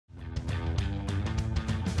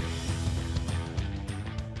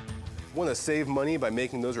Want to save money by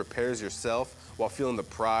making those repairs yourself while feeling the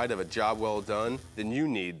pride of a job well done? Then you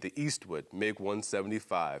need the Eastwood MIG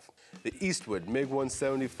 175. The Eastwood MIG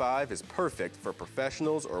 175 is perfect for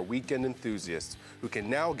professionals or weekend enthusiasts who can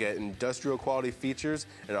now get industrial quality features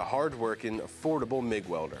and a hard-working, affordable MIG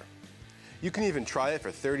welder. You can even try it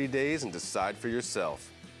for 30 days and decide for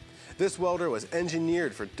yourself. This welder was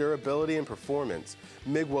engineered for durability and performance,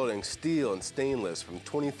 MIG welding steel and stainless from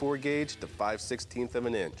 24 gauge to 5/16 of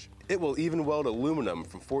an inch. It will even weld aluminum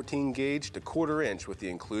from 14 gauge to 1/4 inch with the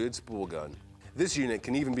included spool gun. This unit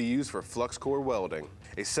can even be used for Flux-Core welding.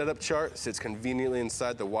 A setup chart sits conveniently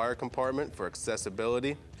inside the wire compartment for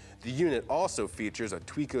accessibility. The unit also features a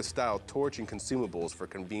Tweako-style torch and consumables for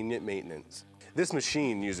convenient maintenance. This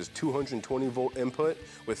machine uses 220 volt input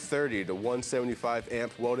with 30 to 175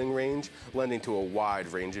 amp welding range, lending to a wide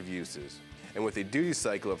range of uses. And with a duty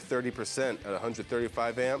cycle of 30% at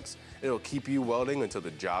 135 amps, it'll keep you welding until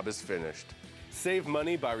the job is finished. Save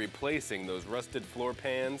money by replacing those rusted floor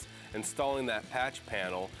pans, installing that patch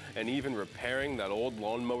panel, and even repairing that old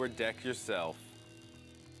lawnmower deck yourself.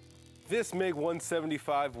 This MIG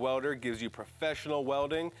 175 welder gives you professional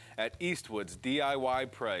welding at Eastwood's DIY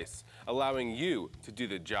price, allowing you to do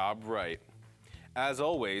the job right. As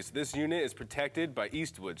always, this unit is protected by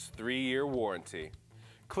Eastwood's 3-year warranty.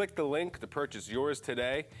 Click the link to purchase yours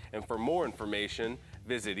today, and for more information,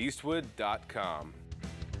 visit eastwood.com.